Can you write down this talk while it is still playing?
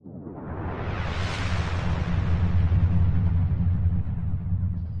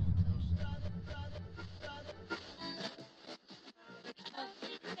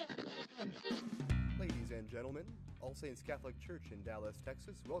Saints Catholic Church in Dallas,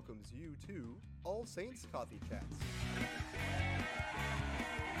 Texas welcomes you to All Saints Coffee Chats.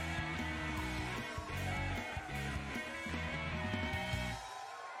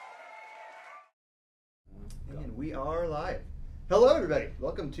 And we are live. Hello, everybody.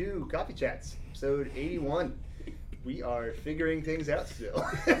 Welcome to Coffee Chats, episode 81. We are figuring things out still.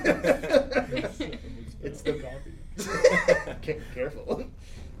 It's the coffee. Careful.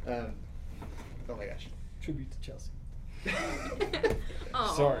 Oh my gosh. Tribute to Chelsea.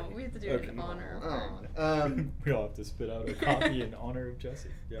 Oh, Sorry. we have to do it in honor of her. We all have to spit out a coffee in honor of Jesse.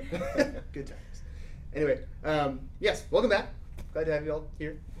 Yep. Good times. Anyway, yes, welcome back. Glad to have you all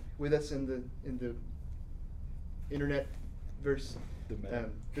here with us in the internet verse.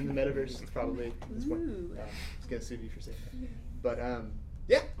 In the metaverse, probably. This one. I was gonna sue you for saying that. But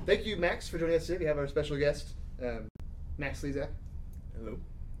yeah, thank you, Max, for joining us today. We have our special guest, Max Lezak. Hello.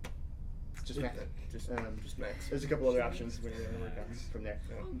 Just Max. Just Max. There's a couple other options we're gonna work on from there.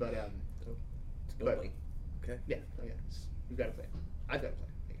 But It's building. Okay. yeah, we've got a plan. I've got a plan,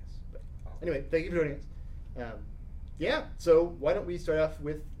 I guess. But anyway, thank you for joining us. Yeah, so why don't we start off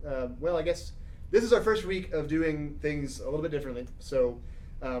with, well, I guess this is our first week of doing things a little bit differently. So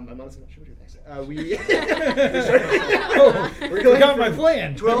I'm honestly not sure what to do next. We're going Forgot my from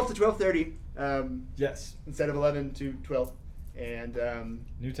plan. 12 to 12:30. Yes. Instead of 11 to 12, and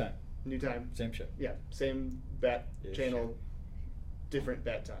New time. new time. Same show. Yeah, same bat Ish. channel, different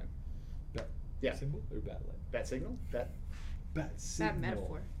bat time. Bat Yeah. symbol or bat light? Bat signal? Bat Signal.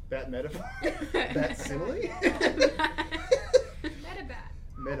 metaphor. bat metaphor? Bat simile? Metabat.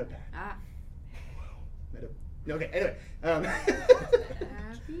 Metabat. Ah. Meta. Okay. Anyway.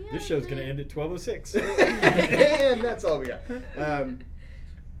 This show's gonna end at 12:06. And that's all we got. So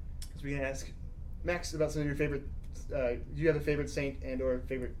we're gonna ask Max about some of your favorite. Do you have a favorite saint and/or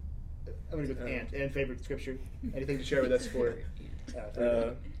favorite? I'm gonna go with and favorite scripture. Anything to share with us for?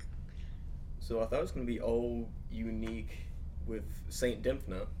 So I thought it was going to be all unique with Saint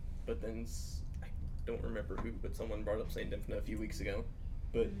Dymphna, but then I don't remember who, but someone brought up Saint Dymphna a few weeks ago.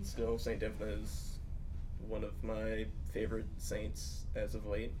 But still, Saint Dymphna is one of my favorite saints as of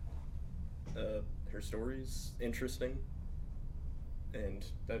late. Her story's interesting, and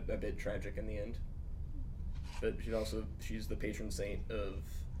a bit tragic in the end. But she's the patron saint of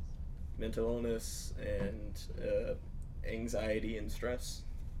mental illness and anxiety and stress.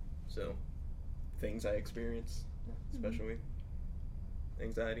 So, things I experience, especially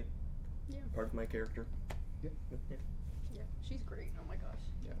anxiety, part of my character. Yeah. Yeah, she's great. Oh my gosh.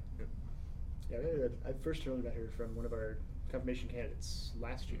 Yeah, I first learned about her from one of our confirmation candidates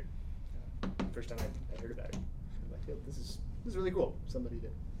last year. First time I heard about her. I'm like, yeah, this is really cool. Somebody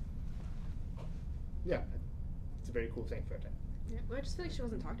that, yeah, it's a very cool thing for our time. Yeah, well, I just feel like she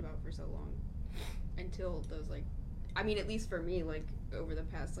wasn't talked about for so long until those I mean, at least for me, over the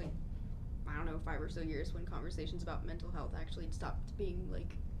past I don't know, 5 or so years, when conversations about mental health actually stopped being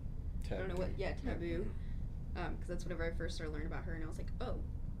Taboo. I don't know what, taboo. Because that's whenever I first started learning about her, and I was like, oh,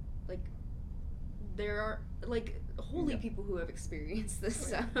 there are holy people who have experienced this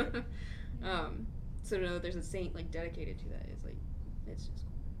stuff. So to know there's a saint dedicated to that is it's just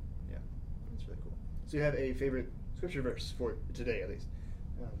cool. Yeah, that's really cool. So you have a favorite scripture verse for today, at least?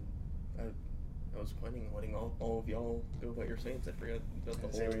 I was planning on letting all of y'all go about your saints. I forgot about the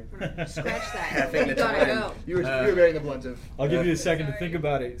whole. We're not scratch that. Having You the gotta time. go. You were bearing the blunt of. I'll give you a second to Sorry. think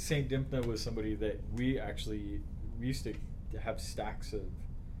about it. Saint Dymphna was somebody that we used to have stacks of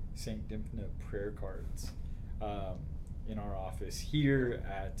Saint Dymphna prayer cards in our office here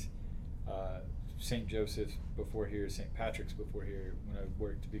at Saint Joseph's before here, Saint Patrick's before here when I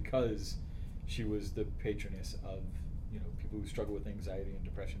worked, because she was the patroness of people who struggle with anxiety and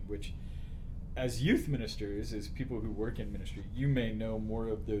depression, which as youth ministers, as people who work in ministry, you may know more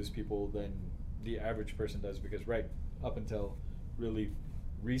of those people than the average person does, because right up until really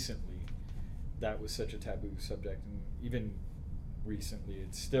recently, that was such a taboo subject, and even recently,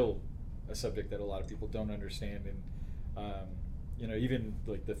 it's still a subject that a lot of people don't understand, and even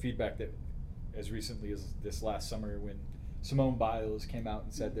the feedback that as recently as this last summer, when Simone Biles came out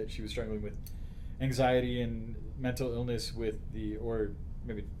and said that she was struggling with anxiety and mental illness or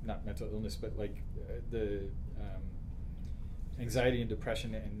maybe not mental illness, but the anxiety and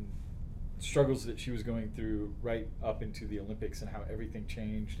depression and struggles that she was going through right up into the Olympics, and how everything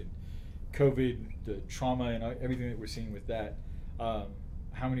changed, and COVID, the trauma, and everything that we're seeing with that.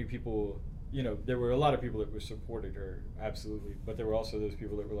 How many people, there were a lot of people that were supported her, absolutely, but there were also those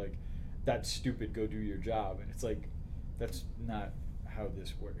people that were like, that's stupid, go do your job. And it's that's not how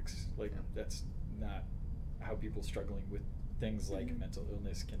this works. That's not how people struggling with things like mental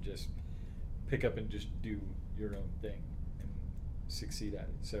illness can just pick up and just do your own thing and succeed at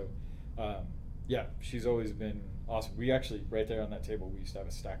it. So, yeah, she's always been awesome. We actually, right there on that table, we used to have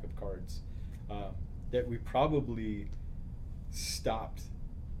a stack of cards that we probably stopped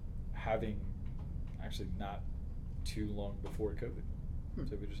having actually not too long before COVID.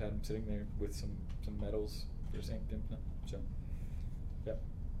 So we just had them sitting there with some medals for St. Dymphna. So, yeah.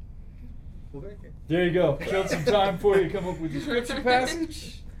 Well, very good. There you go. Killed some time for you. Come up with your scripture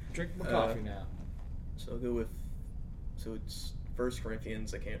passage. Drink my coffee now. So I'll go with, so it's 1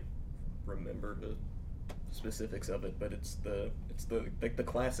 Corinthians. I can't remember the specifics of it, but it's the like the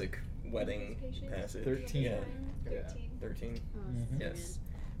classic wedding passage. 13. Yeah. 13. 13. Oh, Mhm. so Yes.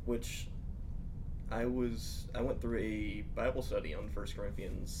 Which I went through a Bible study on 1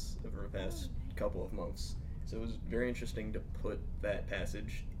 Corinthians over the past couple of months. So it was very interesting to put that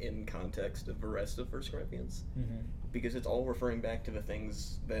passage in context of the rest of 1 Corinthians, Mm-hmm. because it's all referring back to the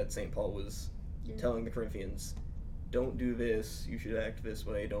things that St. Paul was Yeah. telling the Corinthians. Don't do this, you should act this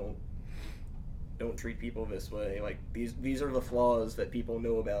way, don't treat people this way. Like, these are the flaws that people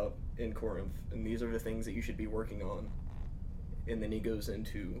know about in Corinth, and these are the things that you should be working on. And then he goes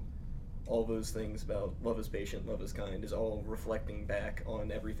into all those things about love is patient, love is kind, is all reflecting back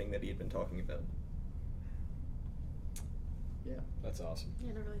on everything that he had been talking about. Yeah. That's awesome.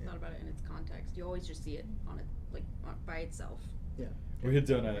 Yeah, I never really thought about it in its context. You always just see it on it, like by itself. Yeah. We had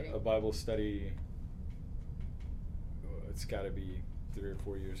done a Bible study, it's got to be 3 or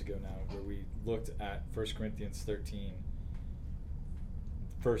 4 years ago now, where we looked at 1 Corinthians 13,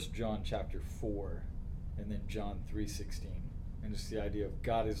 1 John chapter 4, and then John 3:16. And just the idea of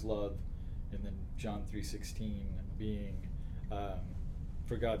God is love, and then John 3:16 being,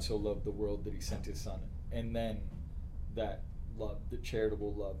 for God so loved the world that he sent his son. And then that love, the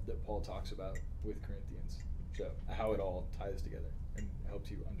charitable love that Paul talks about with Corinthians. So how it all ties together and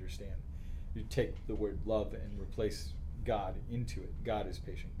helps you understand. You take the word love and replace God into it. God is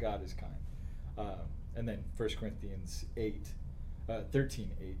patient. God is kind. And then 1 Corinthians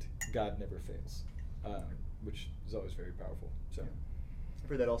 13:8, God never fails, which is always very powerful. So I've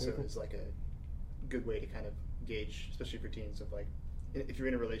heard that also Very cool. is like a good way to kind of gauge, especially for teens, of like, if you're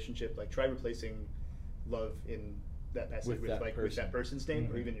in a relationship, like try replacing love in that passage With with that like with that person. person's name,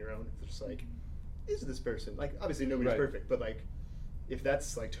 or Mhm. even your own. It's just like, is this person, like, obviously nobody's Right. perfect, but like if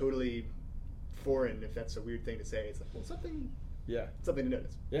that's like totally foreign, if that's a weird thing to say, it's like, well, something yeah, to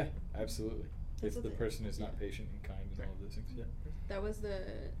notice. yeah, absolutely. That's If the the thing. person is not Yeah. patient and kind and all of those things, yeah. That was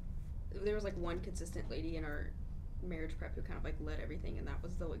there was like one consistent lady in our marriage prep who kind of like led everything, and that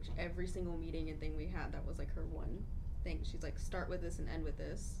was the like every single meeting and thing we had, that was like her one thing. She's like, start with this and end with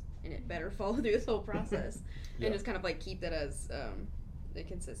this, and it better follow through this whole process. Yeah. And just kind of like keep that as a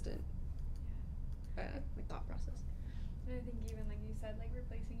consistent like thought process. And I think even like you said, like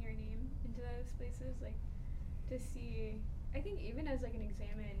replacing your name into those places, like to see, I think even as like an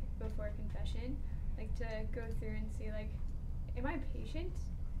examine before confession, like to go through and see like, am I patient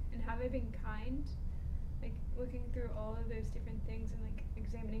and have I been kind? Like looking through all of those different things and like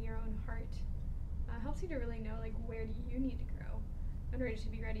examining your own heart helps you to really know like where do you need to grow in order to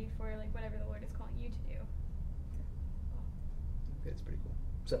be ready for like whatever the Lord is calling you to do. It's pretty cool.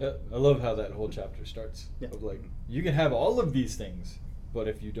 So I love how that whole chapter starts. Yeah. Of like, you can have all of these things, but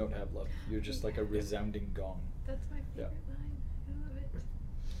if you don't have love, you're just like a resounding gong. That's my Yeah. favorite line. I love it.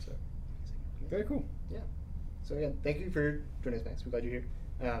 So very cool. Yeah. So again, thank you for joining us, Max. We're glad you're here.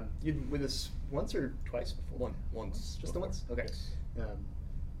 You've been with us once or twice before? Once. Just the before. once? Okay. Yes.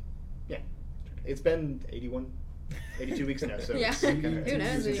 Yeah. It's been 82 weeks now, so Yeah. it's kinda- Who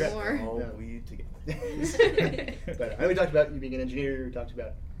knows losing track. anymore? All Yeah. we together. But I know we talked about you being an engineer. We talked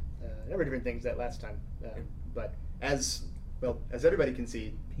about a number of different things that last time. But as everybody can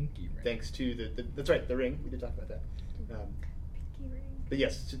see, Pinky ring. thanks to the that's right, the ring. We did talk about that. Pinky ring. But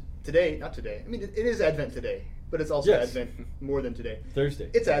yes, today, not today. I mean, it is Advent today, but it's also Yes. Advent more than today.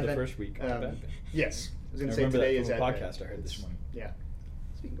 Thursday. It's the Advent. first week of Advent. Yes, I was going I to say remember today that is from a Advent. podcast I heard this morning. Yeah.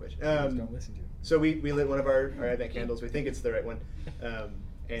 Speaking of which, Just don't listen to it. so we lit one of our Advent candles. We think it's the right one,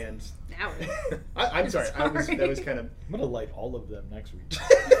 and Now it is. I'm sorry. That was Sorry. kind of I'm gonna light all of them next week.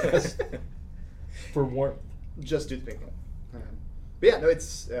 For warmth. just do the pink one. But yeah, no,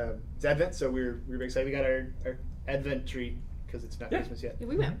 it's Advent, so we're very excited. We got our Advent tree because it's not Yeah. Christmas yet. Yeah,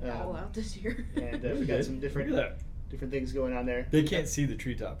 we went Um, all out this year. and Yeah, we we got did. some Look different at different things going on there. They can't see the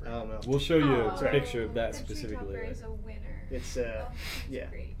tree topper. I don't know. We'll show you Aw, a picture of that the tree specifically topper later. is a winner. It's Oh, that's yeah.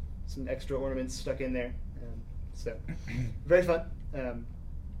 great. Some extra ornaments stuck in there. So very fun.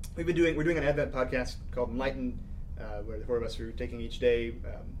 We're doing an Advent podcast called Enlighten, where the four of us are taking each day.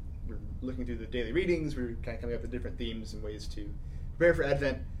 We're looking through the daily readings. We're kind of coming up with different themes and ways to prepare for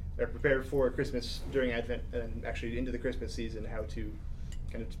Advent. or prepare for Christmas during Advent and actually into the Christmas season, how to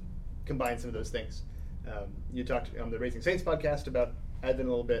kind of combine some of those things. You talked on the Raising Saints podcast about Advent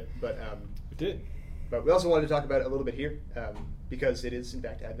a little bit, but We did. but we also wanted to talk about it a little bit here because it is in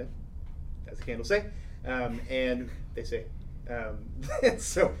fact Advent, as the candles say, and they say.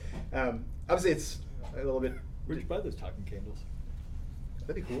 So obviously it's a little bit. Where'd you buy those talking candles?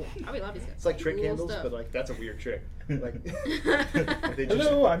 That'd be cool. Hobby Lobby's got It's like trick cool candles, stuff. but like that's a weird trick. Like they just,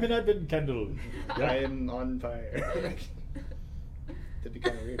 Hello, I'm an Advent candle. I am on fire. That'd be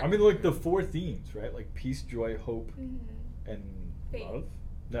kind of weird. I mean, like the 4 themes, right? Like peace, joy, hope, Mhm. and Faith. love.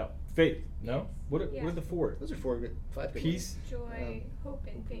 No, faith. No. Yes. What are Yeah. the 4? Those are 5 good Peace. Joy, hope,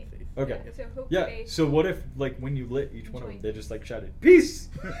 and faith. Okay. Yeah, so hope, Yeah. faith. So what if, like, when you lit each one of them, Joy. they just like shouted peace?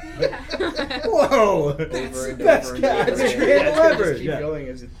 Yeah. Whoa! Over That's and the best over and over Advent again. candle Yeah, it's gonna ever. just keep Yeah. going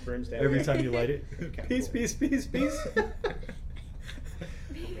as it burns down. Every time you light it, Kinda peace, cool. peace, peace, peace. Yeah.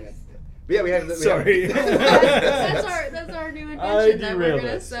 But yeah, we have. Sorry. that's our new I invention that we're derailed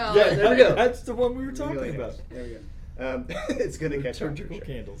gonna it. sell. Yeah, There we go. That's the one we were talking Really about. nice. There we go. It's gonna catch on. for Liturgical sure.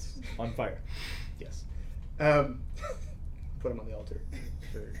 candles on fire. Yes. Put them on the altar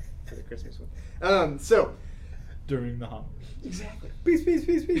for the Christmas one. So. During the homily. Exactly. Peace, peace,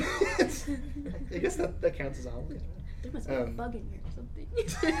 peace, peace. I guess that counts as a holiday. There must be a Um, bug in here or something.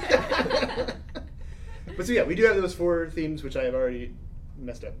 But so yeah, we do have those 4 themes, which I have already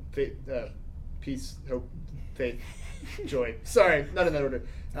messed up. Faith, peace, hope, faith, joy. Sorry, not in that order.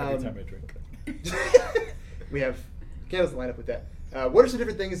 Every time I drink. We have candles to line up with that. What are some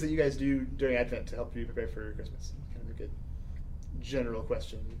different things that you guys do during Advent to help you prepare for Christmas? Kind of a good general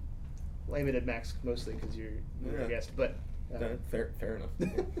question. Lame it at Max mostly because you're Yeah. a guest, but No, fair enough.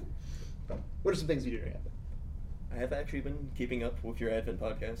 what are some things you do during Advent? I have actually been keeping up with your Advent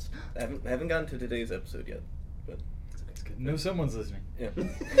podcast. I haven't gotten to today's episode yet, but It's good. No, someone's listening. yeah.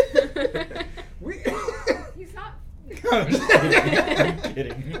 We He's not. I'm just kidding. I'm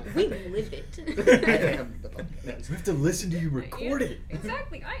kidding. We live it. I am the podcast. We have to listen to you I record am- it.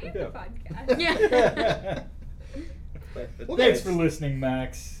 Exactly. I am Yeah. the podcast. Yeah. Well, Thanks guys, for listening,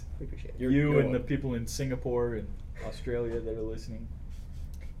 Max. We appreciate it. You You're and the welcome. people in Singapore and Australia that are listening.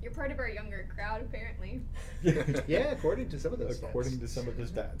 You're part of our younger crowd, apparently. Yeah, according to some of those According stats. to some of the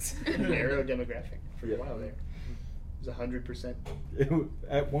stats. Narrow demographic for Yeah. a while there. It was 100%.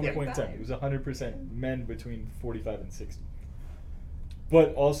 At one Yeah. point in time, it was 100% men between 45 and 60.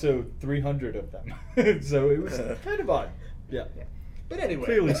 But also 300 of them. So it was kind of odd. Yeah. Yeah. But anyway.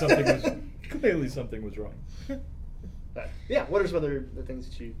 Clearly something was wrong. But yeah, what are some other the things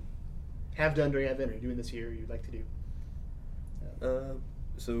that you have done during Advent or you're doing this year or you'd like to do?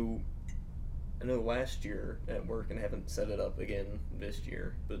 So I know last year at work, and I haven't set it up again this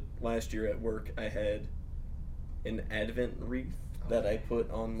year, but last year at work I had an Advent wreath that I put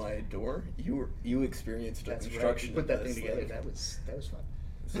on my door. You experienced the That's right. construction You put of that this, thing together. like- That was fun.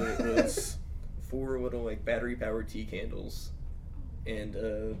 So it was 4 little like battery powered tea candles and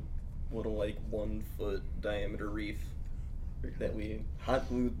a little like 1 foot diameter wreath that we hot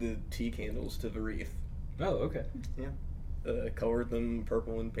glued the tea candles to the wreath. Oh, okay. Yeah. Colored them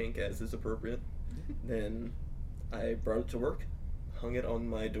purple and pink as is appropriate. Then I brought it to work, hung it on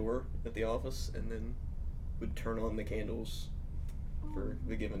my door at the office, and then would turn on the candles for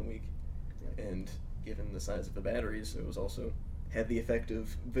the given week. Yeah. And given the size of the batteries, it was also had the effect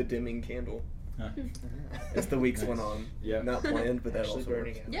of the dimming candle Huh. as the weeks Nice. went on. Yeah. Not planned, but that Actually also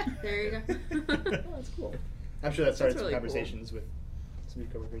burning worked. out. Yeah, there you go. Oh, that's cool. I'm sure that started That's some really conversations with some of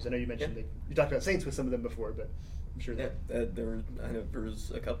your coworkers. I know you mentioned that you talked about Saints with some of them before, but I'm sure Yeah, that I know there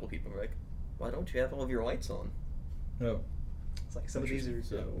was a couple people who were like, "Why don't you have all of your lights on?" No. it's like some of these are.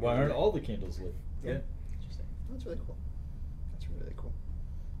 So Why aren't all the candles lit? Yeah. Interesting. That's really cool. That's really cool.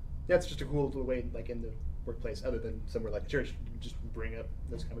 Yeah, it's just a cool little way, like in the workplace, other than somewhere like the church, you just bring up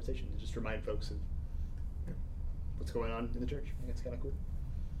those conversations and just remind folks of what's going on in the church. I think it's kind of cool.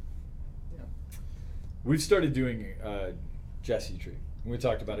 Yeah. We've started doing Jesse tree. We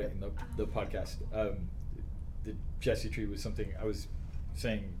talked about it in the podcast. The Jesse tree was something I was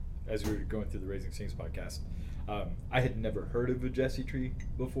saying as we were going through the Raising Saints podcast. I had never heard of a Jesse tree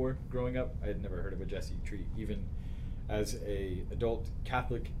before growing up. I had never heard of a Jesse tree even as a adult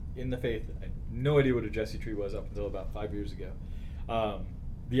Catholic in the faith. I had no idea what a Jesse tree was up until about 5 years ago.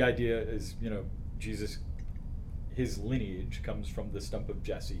 The idea is, Jesus, his lineage comes from the stump of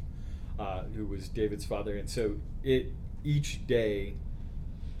Jesse, who was David's father. And so each day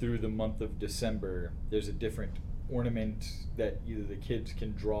through the month of December, there's a different ornament that either the kids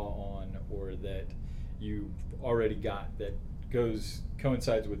can draw on or that you've already got that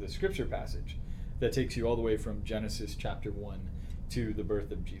coincides with a scripture passage that takes you all the way from Genesis chapter 1 to the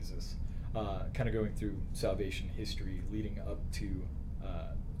birth of Jesus, kind of going through salvation history leading up to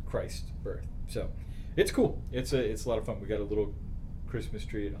Christ's birth. So it's cool. It's a lot of fun. We got a little Christmas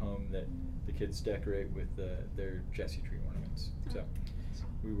tree at home that the kids decorate with their Jesse tree ornaments. So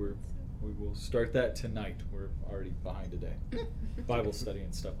we will start that tonight. We're already behind a day. Bible study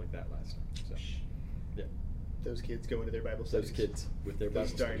and stuff like that last time. So yeah. Those kids go into their Bible studies. Those kids with their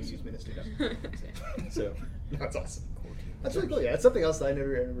Those Bible darn studies. youth ministers. So That's awesome. That's really cool. Yeah, it's something else that I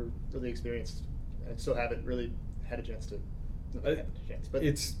never really experienced. I still haven't really had a chance to. Not had a chance, but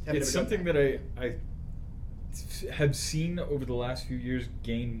it's haven't ever done something that I have seen over the last few years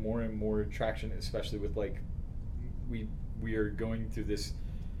gain more and more traction, especially with like we are going through this.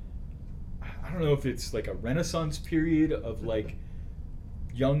 I don't know if it's like a renaissance period of like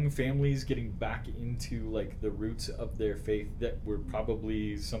young families getting back into like the roots of their faith that were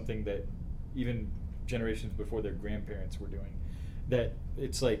probably something that even generations before their grandparents were doing. That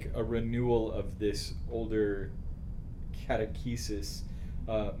it's like a renewal of this older catechesis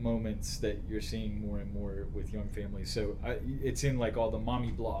moments that you're seeing more and more with young families. So it's in like all the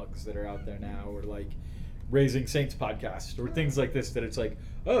mommy blogs that are out there now, or like Raising Saints podcast, or things like this, that it's like,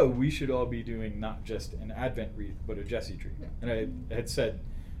 oh, we should all be doing not just an Advent wreath, but a Jesse tree. And I had said,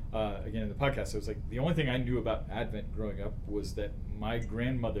 again in the podcast, I was like, the only thing I knew about Advent growing up was that my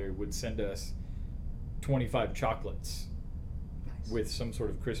grandmother would send us 25 chocolates with some sort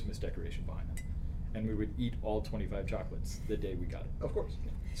of Christmas decoration behind them. And we would eat all 25 chocolates the day we got it. Of course.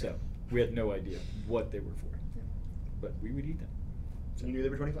 So we had no idea what they were for. But we would eat them. So You knew they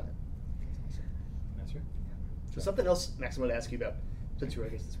were 25. that's right. So something else, Max, I wanted to ask you about, since you were,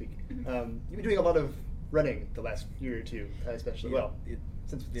 I guess, this week. You've been doing a lot of running the last year or two, especially. Well,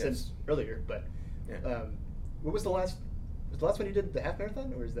 since earlier, but what was the last? Was the last one you did the half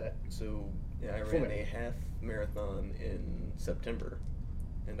marathon, or is that? So yeah, I Full ran a marathon. half marathon in September,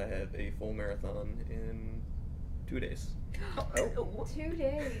 and I have a full marathon in 2 days. Oh. 2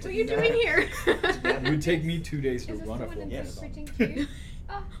 days. What are you doing here? It would take me 2 days to Is this run the a one full in Yes. marathon. Preaching Jude?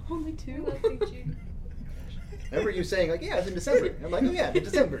 Oh, Only I two. love St. Jude. I remember you saying like, yeah, it's in December. I'm like, oh yeah, it's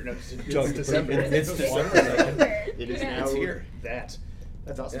December. No, it's Joke. December. It's It's December. December. It is Yeah. now It's here. that.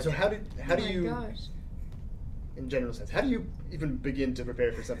 That's awesome. Yeah. So how do Oh you, my gosh. in general sense, how do you even begin to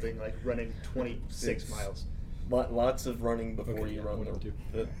prepare for something like running 26 It's- miles? Lots of running before Okay, you yeah, run one of two.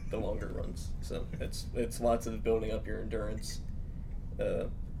 the longer runs. So it's lots of building up your endurance.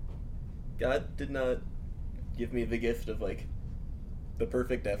 God did not give me the gift of like the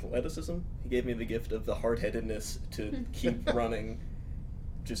perfect athleticism. He gave me the gift of the hard-headedness to keep running,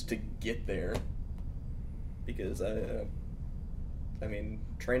 just to get there. Because I mean,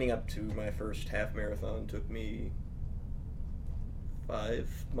 training up to my first half marathon took me 5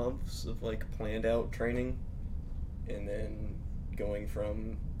 months of like planned out training, and then going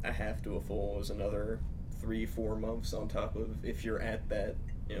from a half to a full was another 3-4 months on top of if you're at that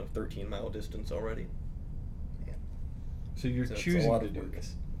 13-mile distance already. So you're So it's a choosing lot to of do work.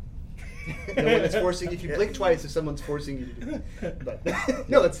 this. No one that's forcing. If you blink twice, if someone's forcing you to do it. But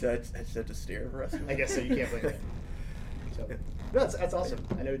no, that's. I just have to stare the rest of I guess so. You can't blink. That. So no, that's awesome.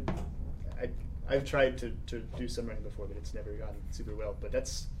 I know. I've tried to do some running before, but it's never gone super well. But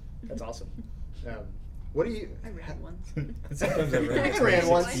that's awesome. What do you? I ran once. Sometimes I run. I ran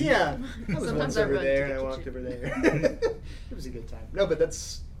once. Yeah, I was Sometimes once I over run there to and I the walked kitchen. over there. It was a good time. No, but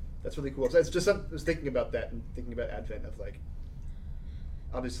that's really cool. So it's just I was thinking about that and thinking about Advent of like.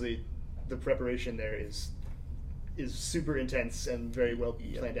 Obviously, the preparation there is super intense and very well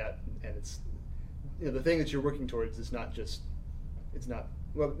planned out, and it's the thing that you're working towards is not just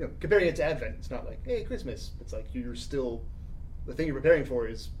comparing it to Advent, it's not like hey Christmas. It's like you're still the thing you're preparing for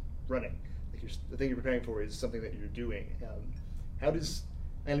is running. Like the thing you're preparing for is something that you're doing. How does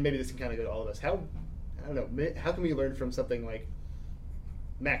and maybe this can kind of go to all of us. How I don't know. How can we learn from something like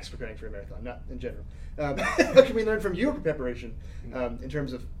Max preparing for a marathon, not in general? How can we learn from your preparation in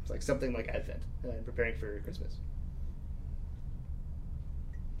terms of like something like Advent and preparing for Christmas?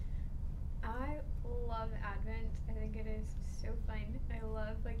 I love Advent. I think it is so fun. I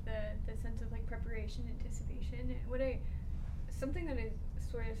love like the sense of like preparation, anticipation. Something that is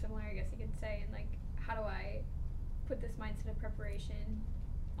sort of similar, I guess you could say, and like how do I put this mindset of preparation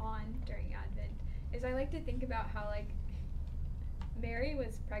on during Advent is I like to think about how like Mary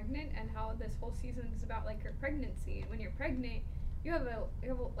was pregnant and how this whole season is about like her pregnancy. When you're pregnant, you have a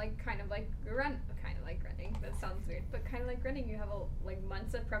like kind of like running. That sounds weird, but kind of like running. You have like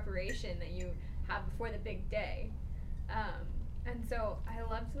months of preparation that you have before the big day, and so I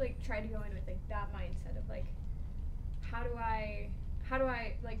love to like try to go in with like that mindset of like how do I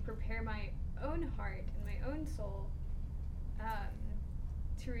like prepare my own heart and my own soul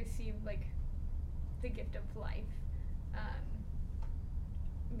to receive like the gift of life,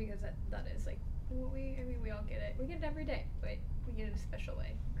 because that is like what we all get it. We get it every day, but we get it a special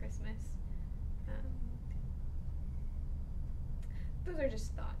way for Christmas. Those are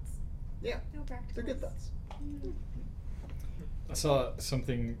just thoughts. Yeah, No practical. they're good thoughts. I saw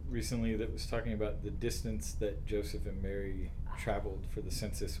something recently that was talking about the distance that Joseph and Mary traveled for the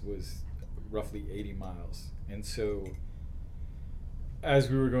census was roughly 80 miles. And so, as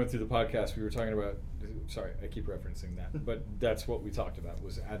we were going through the podcast, we were talking about, sorry, I keep referencing that, but that's what we talked about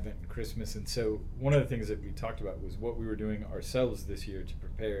was Advent and Christmas. And so, one of the things that we talked about was what we were doing ourselves this year to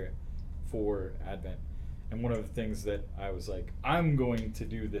prepare for Advent. And one of the things that I was like, I'm going to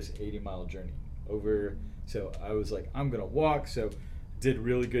do this 80-mile journey over. So I was like, I'm going to walk. So did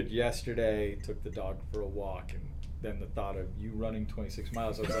really good yesterday, took the dog for a walk. And then the thought of you running 26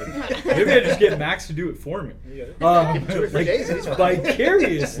 miles, I was like, maybe I just get Max to do it for me. Give him 2 or 3 days and he's fine.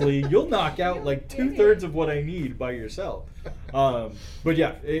 Vicariously, you'll knock out like 2/3 of what I need by yourself. But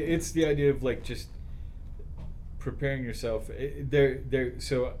yeah, it's the idea of like just preparing yourself.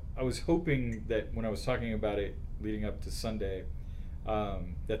 So I was hoping that when I was talking about it leading up to Sunday,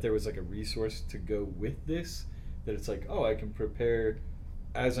 that there was like a resource to go with this, that it's like, oh, I can prepare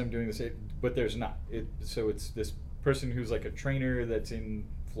as I'm doing this, but there's not. So it's this person who's like a trainer that's in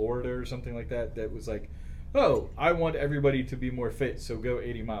Florida or something like that, that was like, oh, I want everybody to be more fit, so go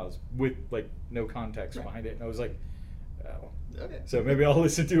 80 miles with like no context behind it. And I was like, oh. Okay. So maybe I'll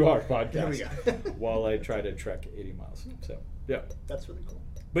listen to our There we podcast go. while I try to trek 80 miles. So yeah. That's really cool.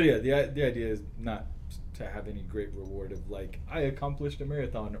 But yeah, the idea is not to have any great reward of like, I accomplished a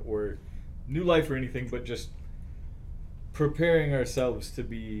marathon or new life or anything, but just preparing ourselves to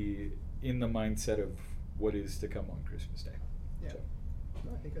be in the mindset of what is to come on Christmas Day. Yeah. So.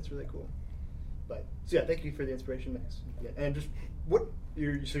 No, I think that's really cool. But so yeah, thank you for the inspiration, Max. Yeah, and just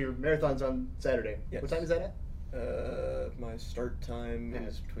your marathon's on Saturday. Yes. What time is that at? My start time Yeah.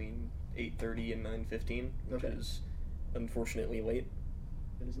 is between 8:30 and 9:15, which Okay. is unfortunately late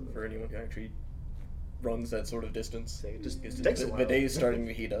It is a little- for anyone who actually runs that sort of distance. Say it just Because takes a the while. day is starting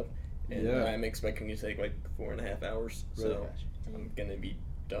to heat up, and Yeah. I'm expecting to take like 4.5 hours. Really? So I'm gonna be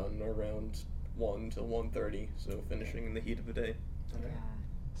done around 1 till 1:30. So finishing in the heat of the day. Okay.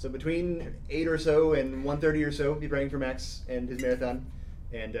 So between 8 or so and 1:30 or so, be praying for Max and his marathon,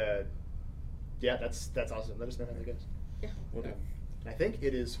 and yeah, that's awesome. Let us know how that goes. Yeah. Will do. I think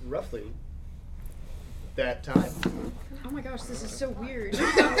it is roughly that time. Oh my gosh, this is so weird.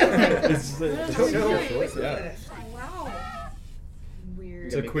 It's the- What don't is know. this? Yeah. Wow. Weird.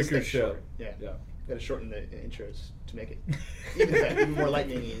 It's a Gotta make this quicker thing show. short. Yeah. Yeah. Got to shorten the intros to make it even more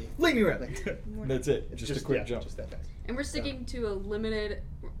lightning. Lightning round. More- That's it. It's Just a quick jump. Just that fast. And we're sticking to a limited.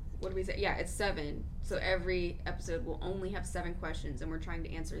 What do we say? Yeah, it's 7. So every episode will only have 7 questions, and we're trying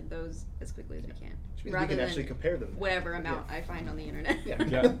to answer those as quickly as we can, Which means rather we can than actually compare them. whatever amount Yeah. I find on the internet. Yeah.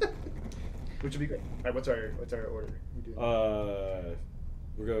 Yeah. Which would be great. All right, what's our order? We do-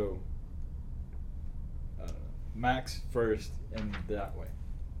 We'll go. I don't know. Max first and that way,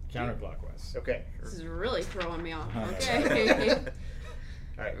 counterclockwise. Okay. This is really throwing me off. Uh-huh. Okay.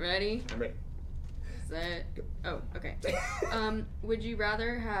 All right. Ready? I'm ready. Set. Oh, okay. Would you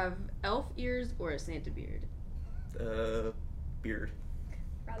rather have elf ears or a Santa beard? Beard.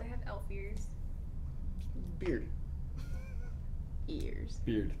 Rather have elf ears. Beard. Ears.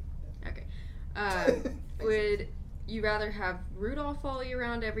 Beard. Okay. Would you rather have Rudolph follow you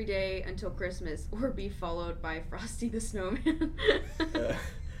around every day until Christmas, or be followed by Frosty the Snowman?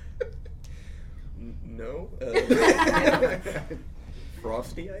 No.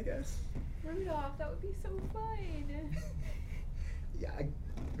 Frosty, I guess. Rudolph, that would be so fun. Yeah,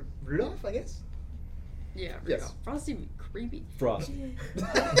 Rudolph, I guess. Yeah, Rudolph. Yes. Frosty would be creepy. Frosty.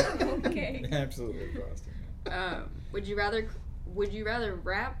 Okay. Absolutely Frosty. Would you rather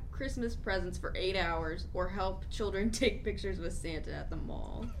wrap Christmas presents for 8 hours or help children take pictures with Santa at the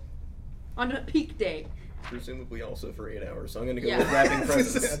mall on a peak day? Presumably also for 8 hours. So I'm gonna go Yeah. with wrapping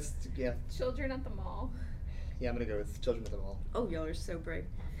presents. That's, yeah. Children at the mall. Yeah, I'm gonna go with Children at the Mall. Oh, y'all are so brave.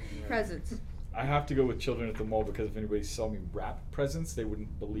 Presents. I have to go with children at the mall because if anybody saw me wrap presents, they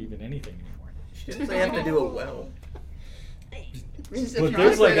wouldn't believe in anything anymore. She didn't say I have to do it well. But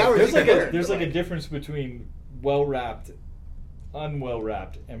there's like hours you can learn, there's but like a difference between well wrapped, unwell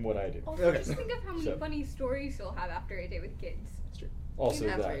wrapped, and what I do. Also, Okay. just think of how many So- funny stories you'll have after a day with kids. That's true. Also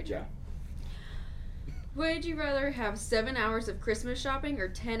That's very that, true. yeah. Would you rather have 7 hours of Christmas shopping or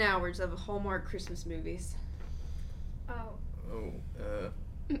 10 hours of Hallmark Christmas movies? Oh.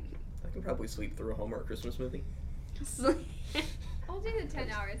 I can probably sleep through a Hallmark Christmas movie. I'll do the 10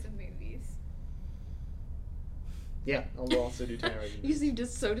 hours of movies. Yeah, I'll also do 10 hours. You seem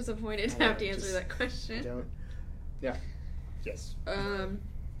just so disappointed to I have to know, answer just that question. Don't. Yeah. Yes.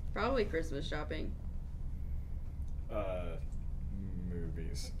 Probably Christmas shopping.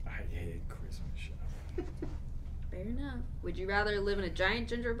 Movies. I hate Christmas shopping. Fair enough. Would you rather live in a giant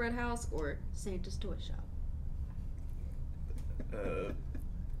gingerbread house or Santa's toy shop?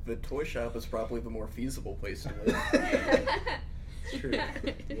 The toy shop is probably the more feasible place to live. It's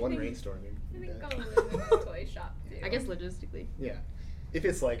true. One rainstorm. I you're think dead. I'll live in a toy shop too. I guess logistically. Yeah. If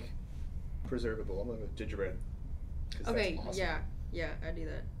it's like preservable, I'm going with gingerbread. 'Cause Okay, that's awesome. yeah, I do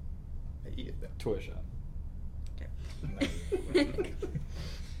that. I eat it though. Toy shop.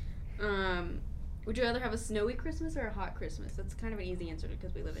 Would you rather have a snowy Christmas or a hot Christmas? That's kind of an easy answer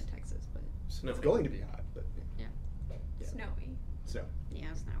because we live in Texas, but Snow. It's going to be hot, but yeah. Snowy. snow.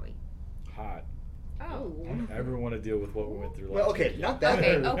 Yeah, snowy. Hot. Oh. I never want to deal with what we went through last Well, okay, week. not that.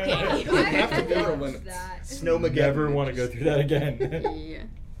 Okay, bad. okay. You don't have to There are go. limits. Snowmageddon. Never want to go through that again. Yeah.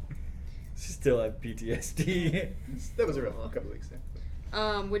 Still have PTSD. That was a rough couple weeks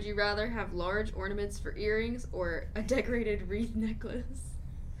there. Would you rather have large ornaments for earrings or a decorated wreath necklace?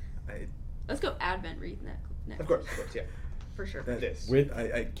 Let's go Advent wreath necklace. Of course, yeah. For sure. This. With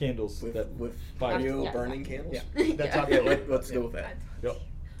I candles with that with fire. video Yeah. burning candles. Yeah. Yeah. That's how Yeah, let's go with that. Yep.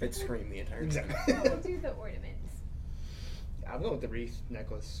 I'd scream the entire time. Exactly. We'll do the ornaments. I'm going with the wreath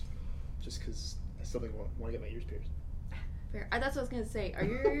necklace, just because I still want to get my ears pierced. Fair. That's what I was gonna say. Are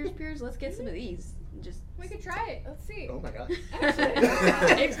your ears pierced? Let's get some of these. Just We could try it. Let's see. Oh my god.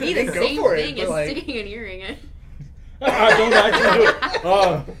 it'd be the Go same for it, thing but as like- sticking an earring in. I don't actually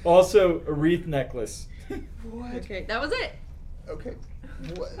do it. Also, a wreath necklace. What? Okay, that was it. Okay.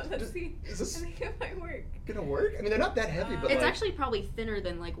 What? Let's see. Is this I think it might work. gonna work? I mean, they're not that heavy, but It's like, actually probably thinner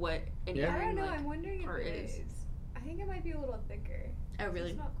than like what an Yeah. I earring don't know. like, I'm wondering if part it is. is. I think it might be a little thicker. Oh really?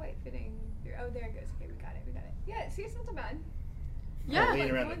 It's not quite fitting through. Oh, there it goes. Okay, we got it. We got it. Yeah, see, it's not so bad. Yeah. lean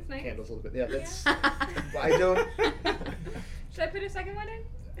around Oh, the it's nice. candles a little bit. Yeah, that's. Yeah. I don't. Should I put a second one in?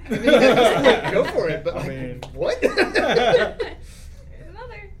 I mean, like, go for it, but I like, mean- what? There's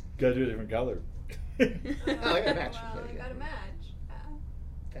another. Gotta do a different color. I got a match. Well, I got a match.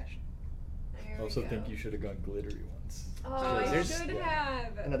 Fashion. There I we also go. think you should have gone glittery ones. Oh, I There's- should yeah.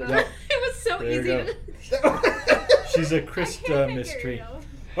 have. Another it was so There you easy. go. To... She's a I Krista can't make it mystery. real.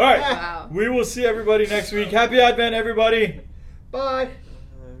 All right. Wow. We will see everybody next week. Happy Advent, everybody. Bye.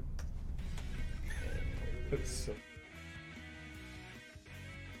 So-